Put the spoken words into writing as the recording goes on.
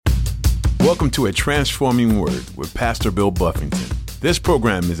Welcome to A Transforming Word with Pastor Bill Buffington. This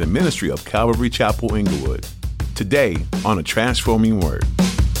program is a ministry of Calvary Chapel, Inglewood. Today on A Transforming Word.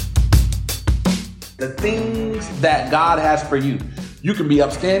 The things that God has for you. You can be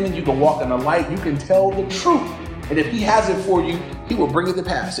upstanding, you can walk in the light, you can tell the truth. And if he has it for you, he will bring it to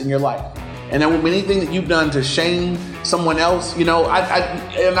pass in your life. And then with anything that you've done to shame someone else,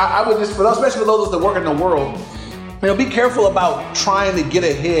 I would just, especially for those that work in the world, be careful about trying to get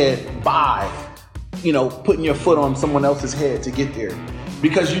ahead by, putting your foot on someone else's head to get there,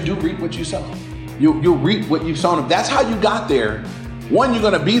 because you do reap what you sow. You'll reap what you've sown. If that's how you got there, one, you're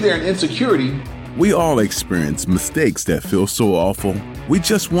going to be there in insecurity. We all experience mistakes that feel so awful, we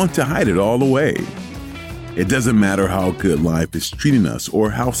just want to hide it all away. It doesn't matter how good life is treating us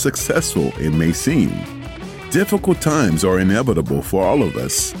or how successful it may seem. Difficult times are inevitable for all of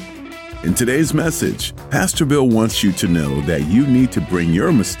us. In today's message, Pastor Bill wants you to know that you need to bring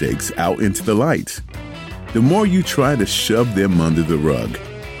your mistakes out into the light. The more you try to shove them under the rug,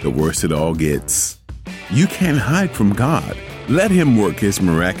 the worse it all gets. You can't hide from God. Let him work his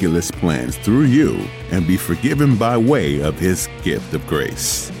miraculous plans through you and be forgiven by way of his gift of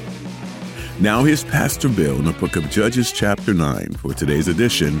grace. Now here's Pastor Bill in the book of Judges chapter 9 for today's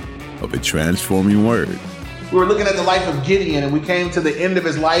edition of A Transforming Word. We were looking at the life of Gideon, and we came to the end of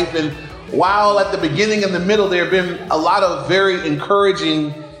his life. And while at the beginning and the middle, there have been a lot of very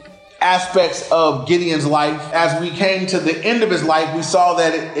encouraging aspects of Gideon's life, as we came to the end of his life, we saw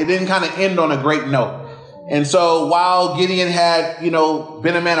that it didn't kind of end on a great note. And so while Gideon had,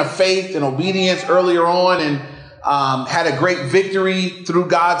 been a man of faith and obedience earlier on and had a great victory through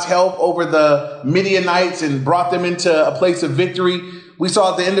God's help over the Midianites and brought them into a place of victory, we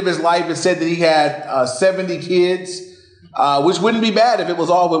saw at the end of his life, it said that he had 70 kids, which wouldn't be bad if it was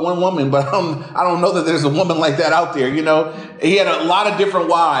all with one woman. But I don't know that there's a woman like that out there. He had a lot of different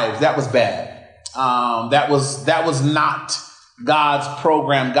wives. That was bad. That was not God's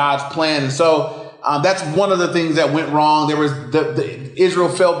program, God's plan. And so that's one of the things that went wrong. There was Israel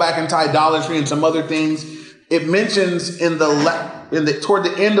fell back into idolatry and some other things. It mentions toward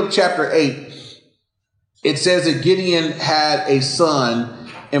the end of chapter 8, it says that Gideon had a son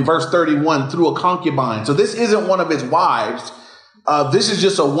in verse 31 through a concubine. So this isn't one of his wives. This is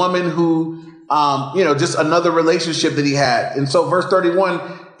just a woman who, just another relationship that he had. And so verse 31,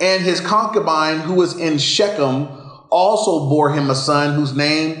 and his concubine who was in Shechem also bore him a son whose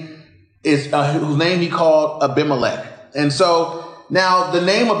name he called Abimelech. And so now the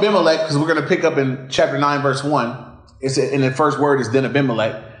name Abimelech, because we're going to pick up in chapter 9, verse 1, and the first word is then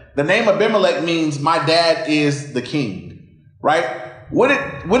Abimelech. The name Abimelech means my dad is the king, right? What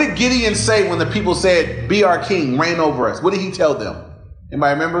did Gideon say when the people said, be our king, reign over us? What did he tell them?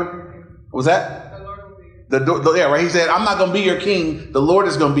 Anybody remember? What was that? The Lord will be. Right. He said, I'm not going to be your king. The Lord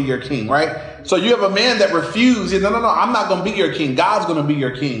is going to be your king, right? So you have a man that refused. He said, no, I'm not going to be your king. God's going to be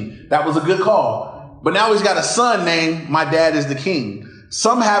your king. That was a good call. But now he's got a son named my dad is the king.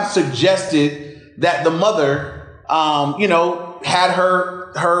 Some have suggested that the mother, had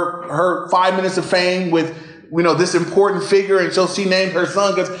her 5 minutes of fame with, this important figure. And so she named her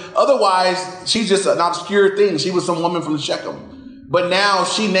son, because otherwise she's just an obscure thing. She was some woman from Shechem. But now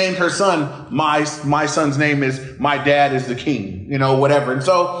she named her son, my son's name is my dad is the king, whatever. And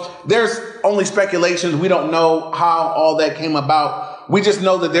so there's only speculations. We don't know how all that came about. We just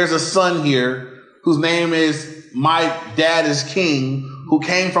know that there's a son here whose name is my dad is king, who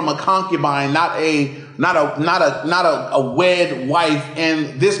came from a concubine, not a wed wife.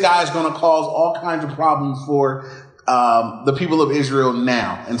 And this guy is going to cause all kinds of problems for the people of Israel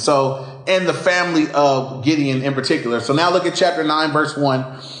now. And the family of Gideon in particular. So now look at chapter 9, verse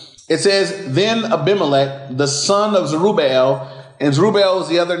 1. It says, then Abimelech, the son of Zerubbabel, and Zerubbabel is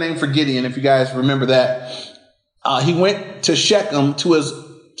the other name for Gideon, if you guys remember that. He went to Shechem to his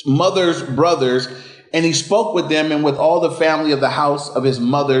mother's brothers, and he spoke with them and with all the family of the house of his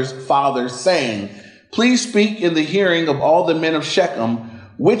mother's father, saying, please speak in the hearing of all the men of Shechem,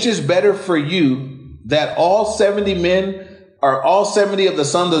 which is better for you, that all 70 men or all 70 of the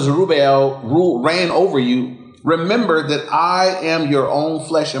sons of Zerubbabel reign over you. Remember that I am your own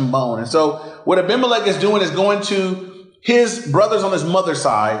flesh and bone. And so what Abimelech is doing is going to his brothers on his mother's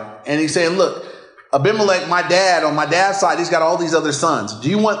side, and he's saying, look, Abimelech, my dad, on my dad's side, he's got all these other sons. Do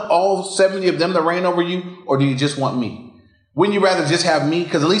you want all 70 of them to reign over you, or do you just want me? Wouldn't you rather just have me?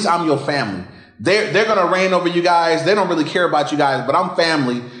 Because at least I'm your family. They're going to reign over you guys. They don't really care about you guys, but I'm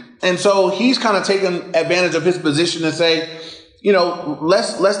family. And so he's kind of taking advantage of his position and say,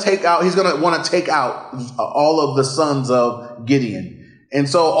 let's take out, he's going to want to take out all of the sons of Gideon. And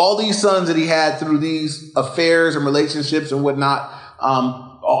so all these sons that he had through these affairs and relationships and whatnot,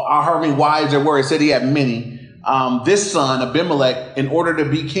 how many wives there were. It said he had many. This son, Abimelech, in order to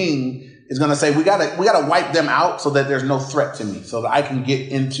be king, is going to say, we gotta wipe them out so that there's no threat to me, so that I can get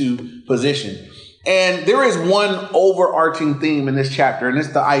into position. And there is one overarching theme in this chapter, and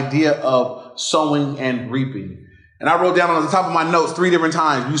it's the idea of sowing and reaping. And I wrote down on the top of my notes 3 different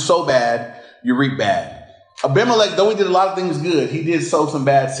times: you sow bad, you reap bad. Abimelech, though he did a lot of things good, he did sow some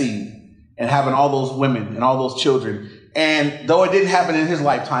bad seed and having all those women and all those children. And though it didn't happen in his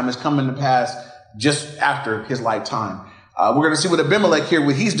lifetime, it's coming to pass just after his lifetime. We're going to see what Abimelech here,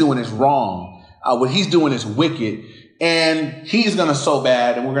 what he's doing is wrong. What he's doing is wicked. And he's going to sow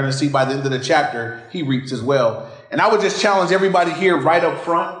bad. And we're going to see by the end of the chapter, he reaps as well. And I would just challenge everybody here right up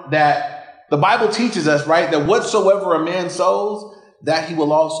front that the Bible teaches us, right, that whatsoever a man sows, that he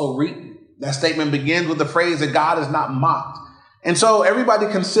will also reap. That statement begins with the phrase that God is not mocked. And so everybody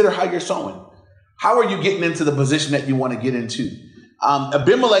consider how you're sowing. How are you getting into the position that you want to get into?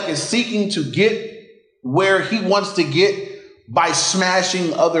 Abimelech is seeking to get where he wants to get by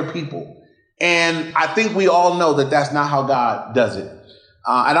smashing other people. And I think we all know that that's not how God does it.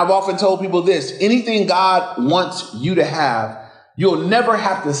 And I've often told people this: anything God wants you to have, you'll never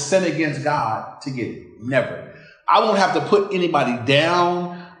have to sin against God to get it. Never. I won't have to put anybody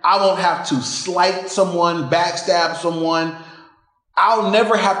down. I won't have to slight someone, backstab someone. I'll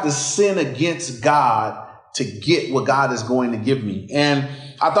never have to sin against God to get what God is going to give me. And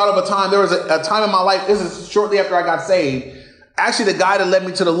I thought of a time, there was a time in my life, this is shortly after I got saved. Actually, the guy that led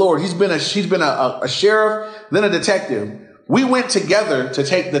me to the Lord, he's been a sheriff, then a detective. We went together to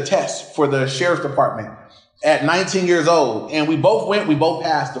take the test for the sheriff's department at 19 years old. And we both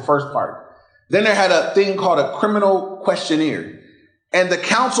passed the first part. Then there had a thing called a criminal questionnaire. And the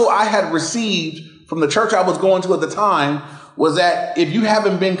counsel I had received from the church I was going to at the time was that if you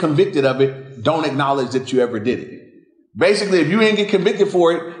haven't been convicted of it, don't acknowledge that you ever did it. Basically, if you didn't get convicted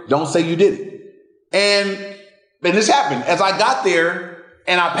for it, don't say you did it. And this happened. As I got there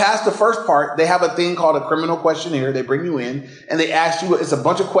and I passed the first part, they have a thing called a criminal questionnaire. They bring you in and they ask you, it's a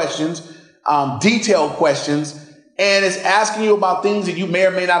bunch of questions, detailed questions, and it's asking you about things that you may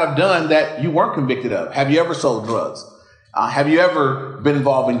or may not have done that you weren't convicted of. Have you ever sold drugs? Have you ever been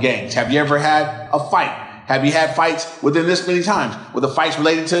involved in gangs? Have you ever had a fight? Have you had fights within this many times? Were the fights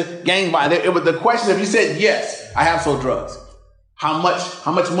related to gang violence? It was the question, if you said, yes, I have sold drugs. How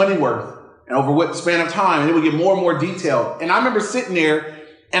much money worth? And over what span of time? And it would get more and more detailed. And I remember sitting there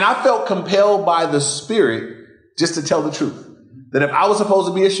and I felt compelled by the Spirit just to tell the truth. That if I was supposed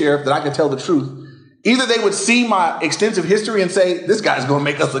to be a sheriff, that I could tell the truth. Either they would see my extensive history and say, this guy's going to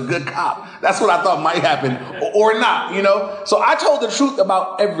make us a good cop. That's what I thought might happen, or not, you know. So I told the truth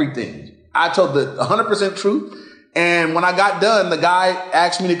about everything. I told the 100% truth. And when I got done, the guy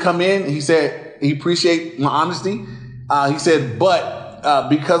asked me to come in. He said he appreciated my honesty. He said, but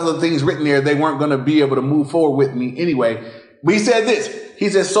because of the things written there, they weren't going to be able to move forward with me anyway. But he said this. He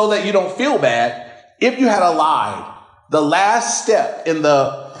said, so that you don't feel bad, if you had lied, the last step in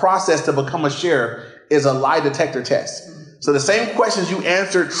the process to become a sheriff is a lie detector test. So the same questions you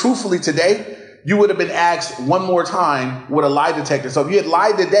answered truthfully today, you would have been asked one more time with a lie detector. So if you had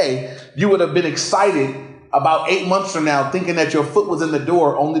lied today, you would have been excited about 8 months from now, thinking that your foot was in the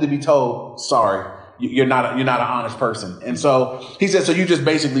door, only to be told, sorry, you're not an honest person. And so he said, so you just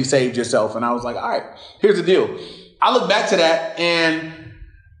basically saved yourself. And I was like, all right, here's the deal. I look back to that, and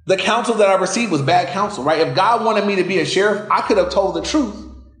the counsel that I received was bad counsel, right? If God wanted me to be a sheriff, I could have told the truth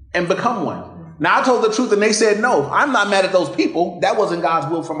and become one. Now, I told the truth and they said, no, I'm not mad at those people. That wasn't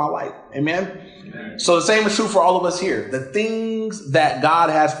God's will for my life. Amen. Amen. So the same is true for all of us here. The things that God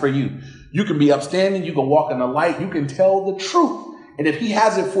has for you, you can be upstanding. You can walk in the light. You can tell the truth. And if he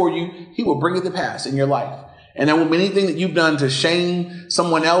has it for you, he will bring it to pass in your life. And there will be anything that you've done to shame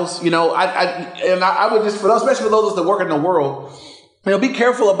someone else. You know, I would just, for those, especially for those that work in the world, you know, be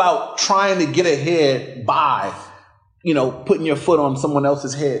careful about trying to get ahead by, you know, putting your foot on someone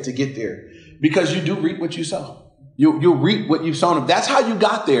else's head to get there. Because you do reap what you sow. You'll reap what you've sown. If that's how you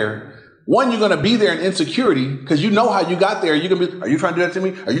got there, one, you're going to be there in insecurity because you know how you got there. You're going to be, are you trying to do that to me?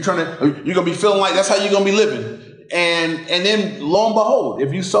 You're going to be feeling like that's how you're going to be living. And then lo and behold,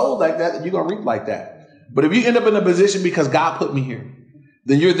 if you sow like that, then you're going to reap like that. But if you end up in a position because God put me here,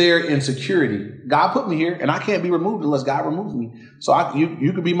 then you're there in security. God put me here and I can't be removed unless God removes me. So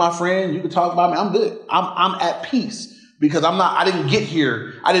you could be my friend. You could talk about me. I'm good. I'm at peace. Because I didn't get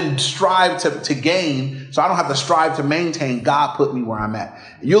here. I didn't strive to gain. So I don't have to strive to maintain. God put me where I'm at.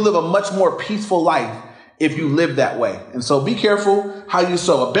 You'll live a much more peaceful life if you live that way. And so be careful how you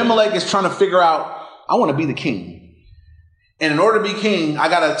sow. Abimelech is trying to figure out, I want to be the king. And in order to be king, I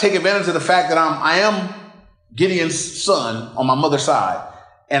got to take advantage of the fact that I am Gideon's son on my mother's side.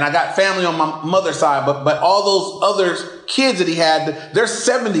 And I got family on my mother's side, but all those other kids that he had, there's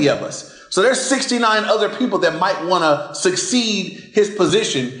 70 of us. So there's 69 other people that might want to succeed his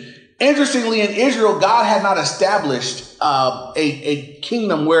position. Interestingly, in Israel, God had not established a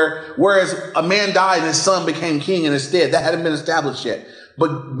kingdom whereas a man died and his son became king in his stead. That hadn't been established yet.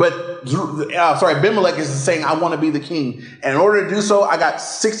 But Abimelech is saying, I want to be the king. And in order to do so, I got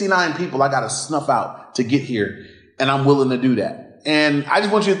 69 people I got to snuff out to get here. And I'm willing to do that. And I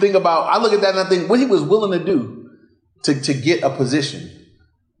just want you to think about, I look at that and I think what he was willing to do to get a position.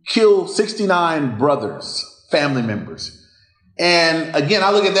 Kill 69 brothers, family members. And again,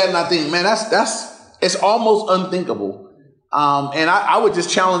 I look at that and I think, man, it's almost unthinkable. And I would just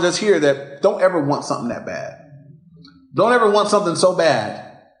challenge us here that don't ever want something that bad. Don't ever want something so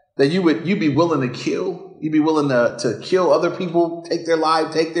bad that you'd be willing to kill. You'd be willing to kill other people, take their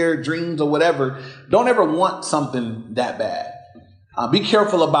life, take their dreams or whatever. Don't ever want something that bad. Be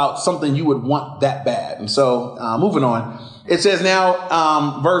careful about something you would want that bad. And so moving on, it says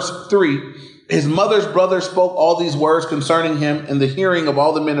now, verse 3, his mother's brother spoke all these words concerning him in the hearing of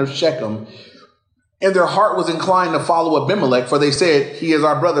all the men of Shechem. And their heart was inclined to follow Abimelech, for they said, he is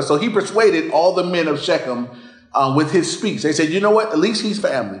our brother. So he persuaded all the men of Shechem with his speech. They said, you know what? At least he's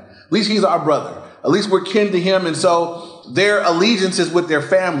family. At least he's our brother. At least we're kin to him. And so their allegiance is with their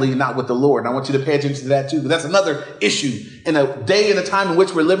family, not with the Lord. And I want you to pay attention to that too. But that's another issue in a day and a time in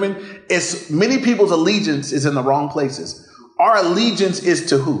which we're living. Is many people's allegiance is in the wrong places. Our allegiance is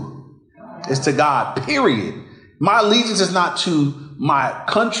to who? It's to God, period. My allegiance is not to my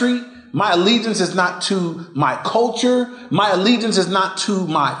country. My allegiance is not to my culture. My allegiance is not to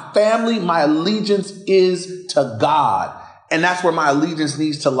my family. My allegiance is to God. And that's where my allegiance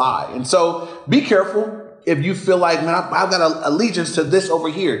needs to lie. And so be careful if you feel like, man, I've got an allegiance to this over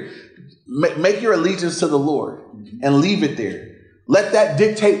here. Make your allegiance to the Lord and leave it there. Let that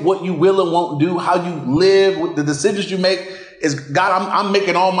dictate what you will and won't do, how you live, the decisions you make. Is God, I'm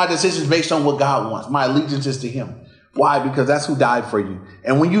making all my decisions based on what God wants. My allegiance is to him. Why? Because that's who died for you.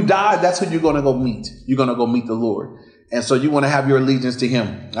 And when you die, that's who you're going to go meet. You're going to go meet the Lord. And so you want to have your allegiance to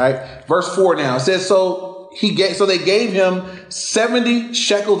him. All right. Verse 4 now, it says, so they gave him 70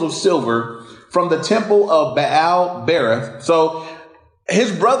 shekels of silver from the temple of Baal Berith. So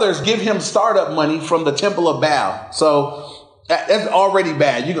his brothers give him startup money from the temple of Baal. So that's already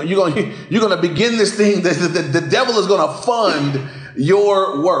bad. You're going to begin this thing. The devil is going to fund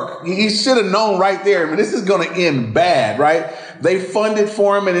your work. He should have known right there. I mean, this is going to end bad, right? They funded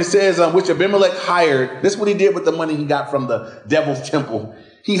for him. And it says, which Abimelech hired. This is what he did with the money he got from the devil's temple.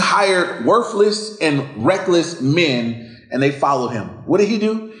 He hired worthless and reckless men and they followed him. What did he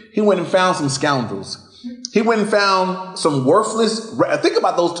do? He went and found some scoundrels. He went and found some worthless. Think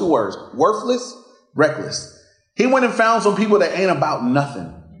about those two words, worthless, reckless. He went and found some people that ain't about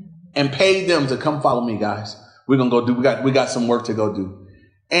nothing and paid them to come follow me, guys. We're going to go do, we got some work to go do.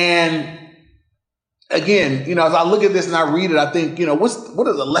 And again, as I look at this and I read it, I think, what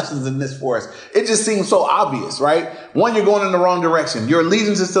are the lessons in this for us? It just seems so obvious, right? One, you're going in the wrong direction. Your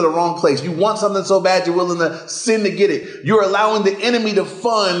allegiance is to the wrong place. You want something so bad, you're willing to sin to get it. You're allowing the enemy to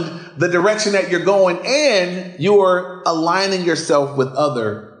fund the direction that you're going, and you're aligning yourself with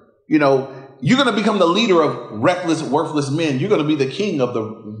other, you're going to become the leader of reckless, worthless men. You're going to be the king of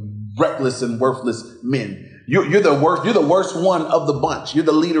the reckless and worthless men. You're the worst. You're the worst one of the bunch. You're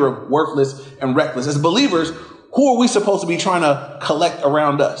the leader of worthless and reckless. As believers, who are we supposed to be trying to collect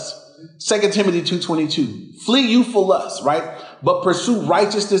around us? 2 Timothy 2:22. Flee youthful lust, right? But pursue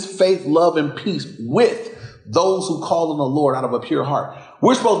righteousness, faith, love, and peace with those who call on the Lord out of a pure heart.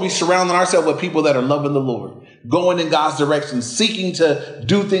 We're supposed to be surrounding ourselves with people that are loving the Lord, going in God's direction, seeking to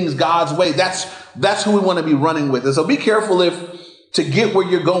do things God's way. That's who we want to be running with. And so be careful if to get where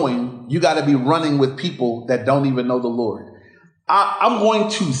you're going, you got to be running with people that don't even know the Lord. I'm going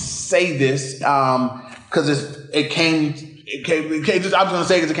to say this because it came. I'm just going to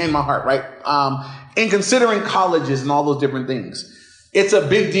say it because it came to my heart, right? In considering colleges and all those different things, it's a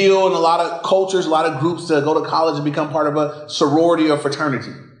big deal in a lot of cultures, a lot of groups to go to college and become part of a sorority or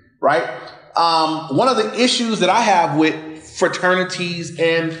fraternity, right? One of the issues that I have with fraternities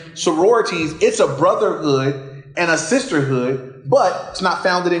and sororities, it's a brotherhood and a sisterhood, but it's not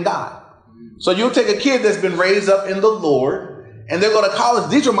founded in God. So you'll take a kid that's been raised up in the Lord and they'll go to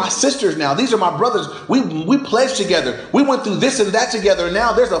college. These are my sisters now. These are my brothers. We pledged together. We went through this and that together. And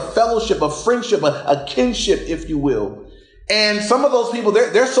now there's a fellowship, a friendship, a kinship, if you will. And some of those people,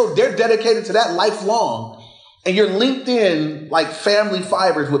 they're dedicated to that lifelong. And you're linked in like family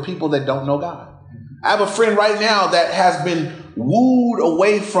fibers with people that don't know God. I have a friend right now that has been wooed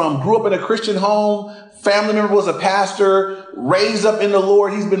away from, grew up in a Christian home, family member was a pastor, raised up in the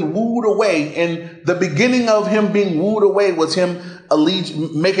Lord. He's been wooed away. And the beginning of him being wooed away was him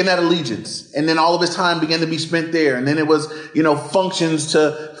making that allegiance. And then all of his time began to be spent there. And then it was, functions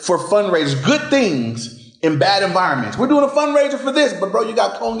for fundraisers, good things in bad environments. We're doing a fundraiser for this, but bro, you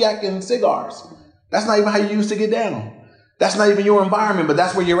got cognac and cigars. That's not even how you used to get down. That's not even your environment, but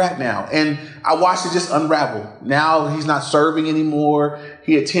that's where you're at now. And I watched it just unravel. Now he's not serving anymore.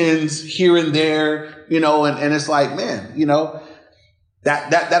 He attends here and there, and it's like, man,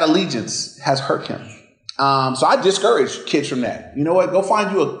 that allegiance has hurt him. So I discourage kids from that. You know what? Go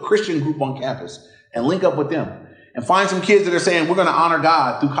find you a Christian group on campus and link up with them and find some kids that are saying, we're going to honor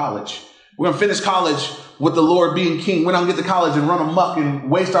God through college. We're going to finish college with the Lord being king. We're not going to get to college and run amok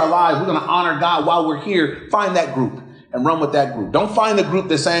and waste our lives. We're going to honor God while we're here. Find that group and run with that group. Don't find a group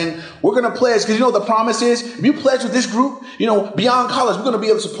that's saying, we're going to pledge, because the promise is, if you pledge with this group, beyond college, we're going to be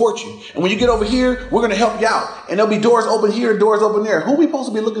able to support you. And when you get over here, we're going to help you out. And there'll be doors open here and doors open there. Who are we supposed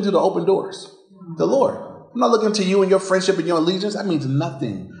to be looking to open doors? The Lord. I'm not looking to you and your friendship and your allegiance. That means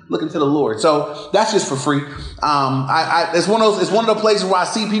nothing. Looking to the Lord. So that's just for free. It's one of the places where I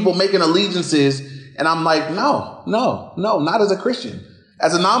see people making allegiances and I'm like, no, not as a Christian.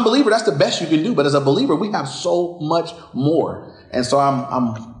 As a non-believer, that's the best you can do. But as a believer, we have so much more. And so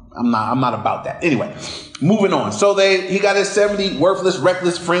I'm not about that. Anyway, moving on. So he got his 70 worthless,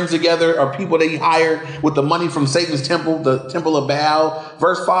 reckless friends together, or people that he hired with the money from Satan's temple, the temple of Baal.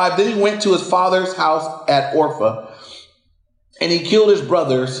 Verse 5, then he went to his father's house at Orpha, and he killed his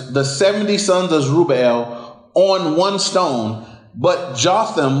brothers, the 70 sons of Zerubbabel, on one stone. But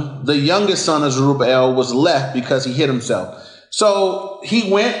Jotham, the youngest son of Zerubbabel, was left because he hid himself. So he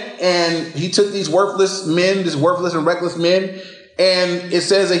went and he took these worthless and reckless men. And it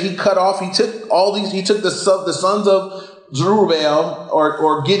says that he took the sons of Zerubbabel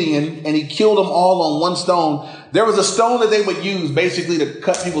or Gideon, and he killed them all on one stone. There was a stone that they would use basically to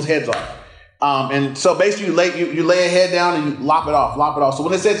cut people's heads off. And so basically you lay a head down and you lop it off. So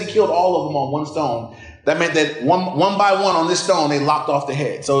when it says he killed all of them on one stone, that meant that one by one on this stone, they lopped off the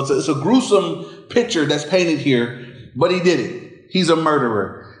head. So it's a gruesome picture that's painted here, but he did it. He's a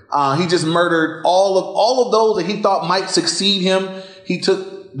murderer. He just murdered all of those that he thought might succeed him. He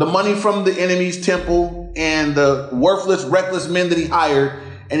took the money from the enemy's temple and the worthless, reckless men that he hired,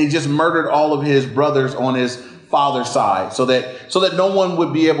 and he just murdered all of his brothers on his father's side so that no one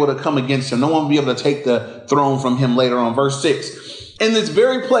would be able to come against him. No one would be able to take the throne from him later on. Verse 6. In this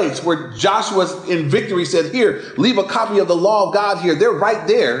very place where Joshua's in victory said, here, leave a copy of the law of God here. They're right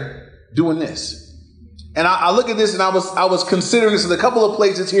there doing this. And I look at this and I was considering this in a couple of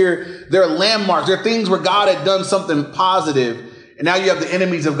places here. There are landmarks. There are things where God had done something positive. And now you have the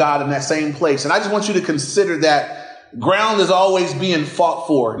enemies of God in that same place. And I just want you to consider that ground is always being fought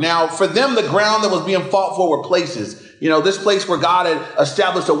for. Now, for them, the ground that was being fought for were places. This place where God had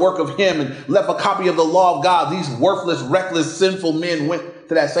established a work of him and left a copy of the law of God. These worthless, reckless, sinful men went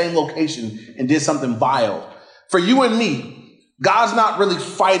to that same location and did something vile. For you and me, God's not really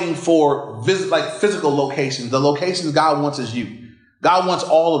fighting for physical locations. The locations God wants is you. God wants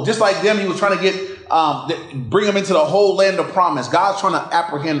all of, just like them, he was trying to bring them into the whole land of promise. God's trying to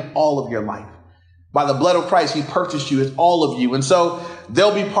apprehend all of your life. By the blood of Christ, he purchased you. It's all of you. And so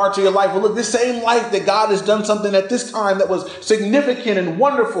there'll be parts of your life. Well, look, this same life that God has done something at this time that was significant and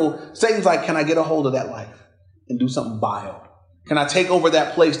wonderful. Satan's like, can I get a hold of that life and do something vile? Can I take over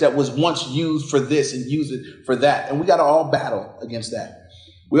that place that was once used for this and use it for that? And we got to all battle against that.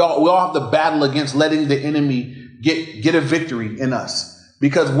 We all have to battle against letting the enemy get a victory in us.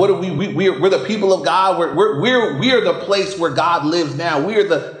 Because what are we're the people of God. We're the place where God lives now. We are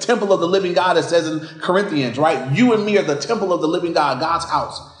the temple of the living God, it says in Corinthians, right? You and me are the temple of the living God, God's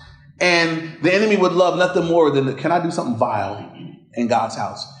house. And the enemy would love nothing more than, can I do something vile in God's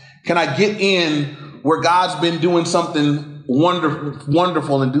house? Can I get in where God's been doing something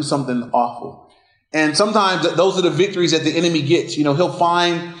wonderful and do something awful? And sometimes those are the victories that the enemy gets. He'll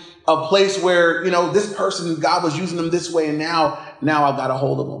find a place where, this person, God was using them this way. And now I've got a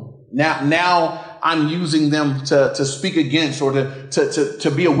hold of them. Now I'm using them to speak against or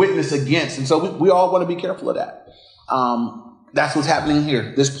to be a witness against. And so we all want to be careful of that. That's what's happening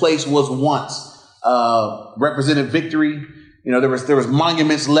here. This place was once represented victory. There was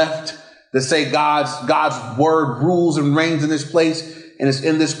monuments left that say God's word rules and reigns in this place. And it's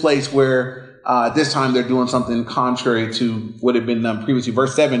in this place where at this time they're doing something contrary to what had been done previously.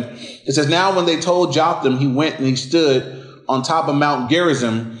 Verse 7, it says, now when they told Jotham, he went and he stood on top of Mount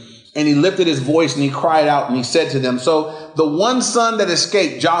Gerizim, and he lifted his voice and he cried out and he said to them. So the one son that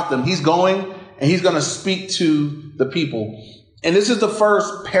escaped, Jotham, he's going and he's going to speak to the people. And this is the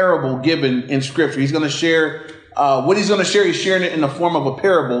first parable given in Scripture. He's going to share what he's going to share. He's sharing it in the form of a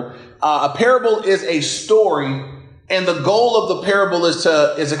parable. A parable is a story, and the goal of the parable is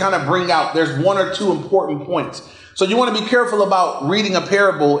to kind of bring out, there's one or two important points. So you want to be careful about reading a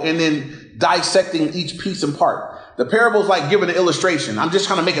parable and then dissecting each piece and part. The parable is like giving an illustration. I'm just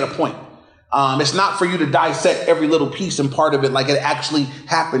trying to make it a point. It's not for you to dissect every little piece and part of it like it actually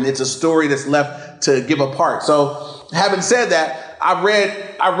happened. It's a story that's left to give a part. So having said that, I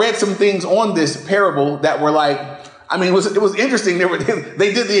read some things on this parable that were like, I mean, it was interesting.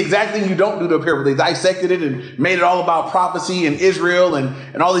 They did the exact thing you don't do to a parable. They dissected it and made it all about prophecy and Israel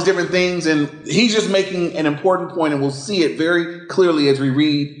and all these different things. And he's just making an important point, and we'll see it very clearly as we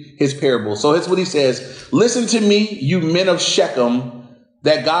read his parable. So here's what he says. Listen to me, you men of Shechem,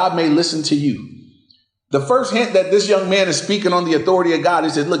 that God may listen to you. The first hint that this young man is speaking on the authority of God, he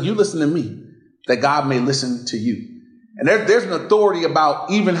said, look, you listen to me, that God may listen to you. And there's an authority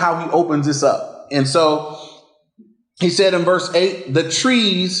about even how he opens this up. And so he said in verse 8, the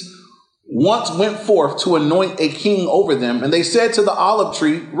trees once went forth to anoint a king over them. And they said to the olive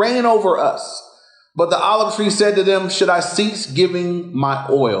tree, reign over us. But the olive tree said to them, should I cease giving my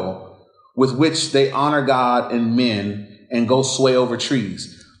oil with which they honor God and men and go sway over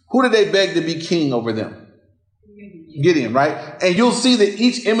trees? Who did they beg to be king over them? Gideon, right? And you'll see that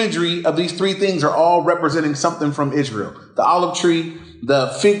each imagery of these three things are all representing something from Israel. The olive tree, the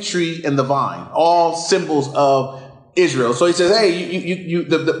fig tree, and the vine, all symbols of Israel. So he says, hey,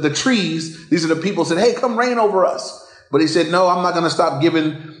 the trees, these are the people said, hey, come reign over us. But he said, no, I'm not going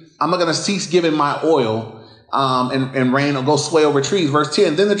to cease giving my oil and reign or go sway over trees. Verse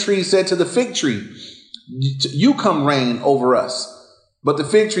 10, then the tree said to the fig tree, you come reign over us. But the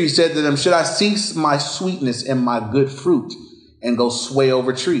fig tree said to them, should I cease my sweetness and my good fruit and go sway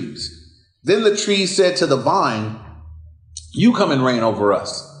over trees? Then the tree said to the vine, you come and reign over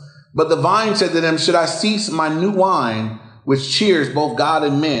us. But the vine said to them, should I cease my new wine, which cheers both God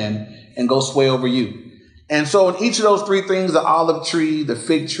and men, and go sway over you? And so in each of those three things, the olive tree, the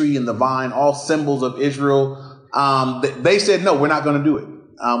fig tree, and the vine, all symbols of Israel, they said, no, we're not going to do it.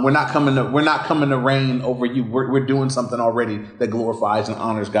 We're not coming to reign over you. We're doing something already that glorifies and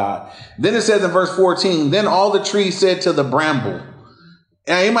honors God. Then it says in verse 14, then all the trees said to the bramble.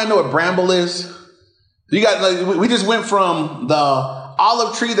 And anybody know what bramble is? We just went from the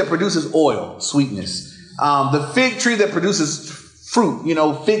olive tree that produces oil, sweetness, the fig tree that produces fruit,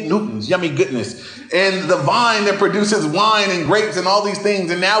 fig Newtons, yummy goodness, and the vine that produces wine and grapes and all these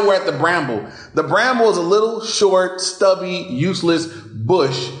things. And now we're at the bramble. The bramble is a little short, stubby, useless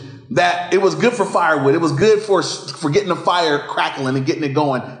bush that it was good for firewood. It was good for getting the fire crackling and getting it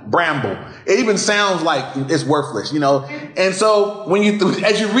going. Bramble. It even sounds like it's worthless, And so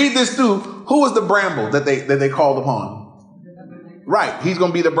as you read this through, who was the bramble that they called upon? Right. He's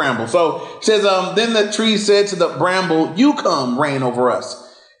going to be the bramble. So it says, then the tree said to the bramble, you come reign over us.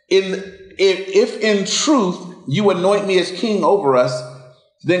 If in truth you anoint me as king over us,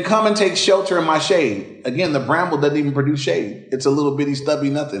 then come and take shelter in my shade. Again, the bramble doesn't even produce shade. It's a little bitty stubby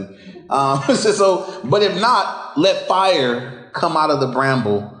nothing. But if not, let fire come out of the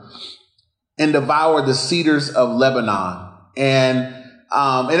bramble and devour the cedars of Lebanon. And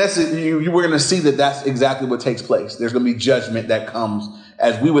that's we're going to see that that's exactly what takes place. There's going to be judgment that comes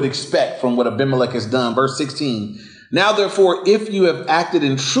as we would expect from what Abimelech has done. Verse 16. Now, therefore, if you have acted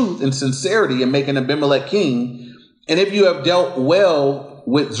in truth and sincerity in making Abimelech king, and if you have dealt well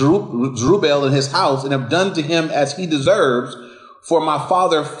with Zerubbabel and his house and have done to him as he deserves, for my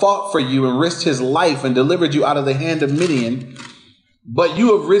father fought for you and risked his life and delivered you out of the hand of Midian. But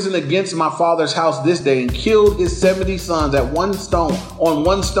you have risen against my father's house this day and killed his 70 sons on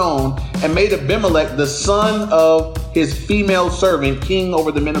one stone and made Abimelech, the son of his female servant, king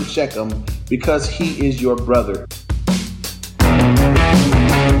over the men of Shechem, because he is your brother.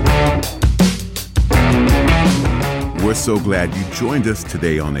 We're so glad you joined us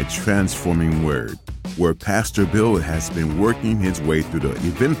today on A Transforming Word, where Pastor Bill has been working his way through the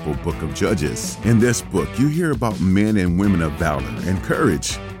eventful book of Judges. In this book, you hear about men and women of valor and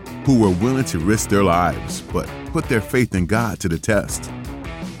courage who were willing to risk their lives, but put their faith in God to the test.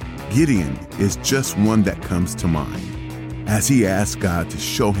 Gideon is just one that comes to mind, as he asked God to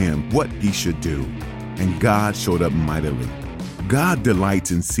show him what he should do, and God showed up mightily. God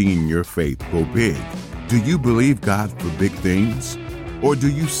delights in seeing your faith go big. Do you believe God for big things? Or do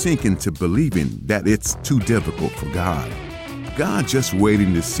you sink into believing that it's too difficult for God? God just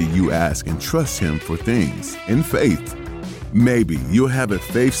waiting to see you ask and trust him for things in faith. Maybe you'll have a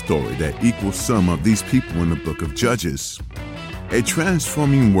faith story that equals some of these people in the book of Judges. A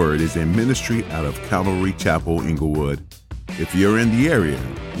Transforming Word is a ministry out of Calvary Chapel, Inglewood. If you're in the area,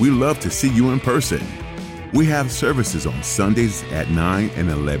 we love to see you in person. We have services on Sundays at 9 and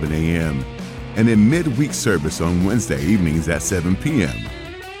 11 a.m. and a midweek service on Wednesday evenings at 7 p.m.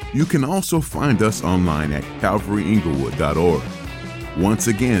 You can also find us online at calvaryinglewood.org. Once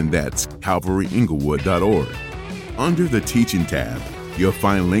again, that's calvaryinglewood.org. Under the Teaching tab, you'll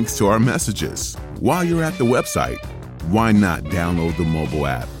find links to our messages. While you're at the website, why not download the mobile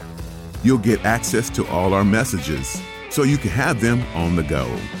app? You'll get access to all our messages so you can have them on the go.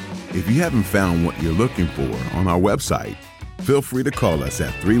 If you haven't found what you're looking for on our website, feel free to call us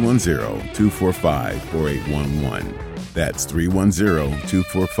at 310-245-4811. That's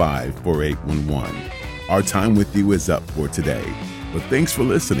 310-245-4811. Our time with you is up for today, but thanks for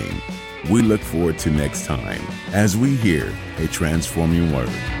listening. We look forward to next time as we hear a transforming word.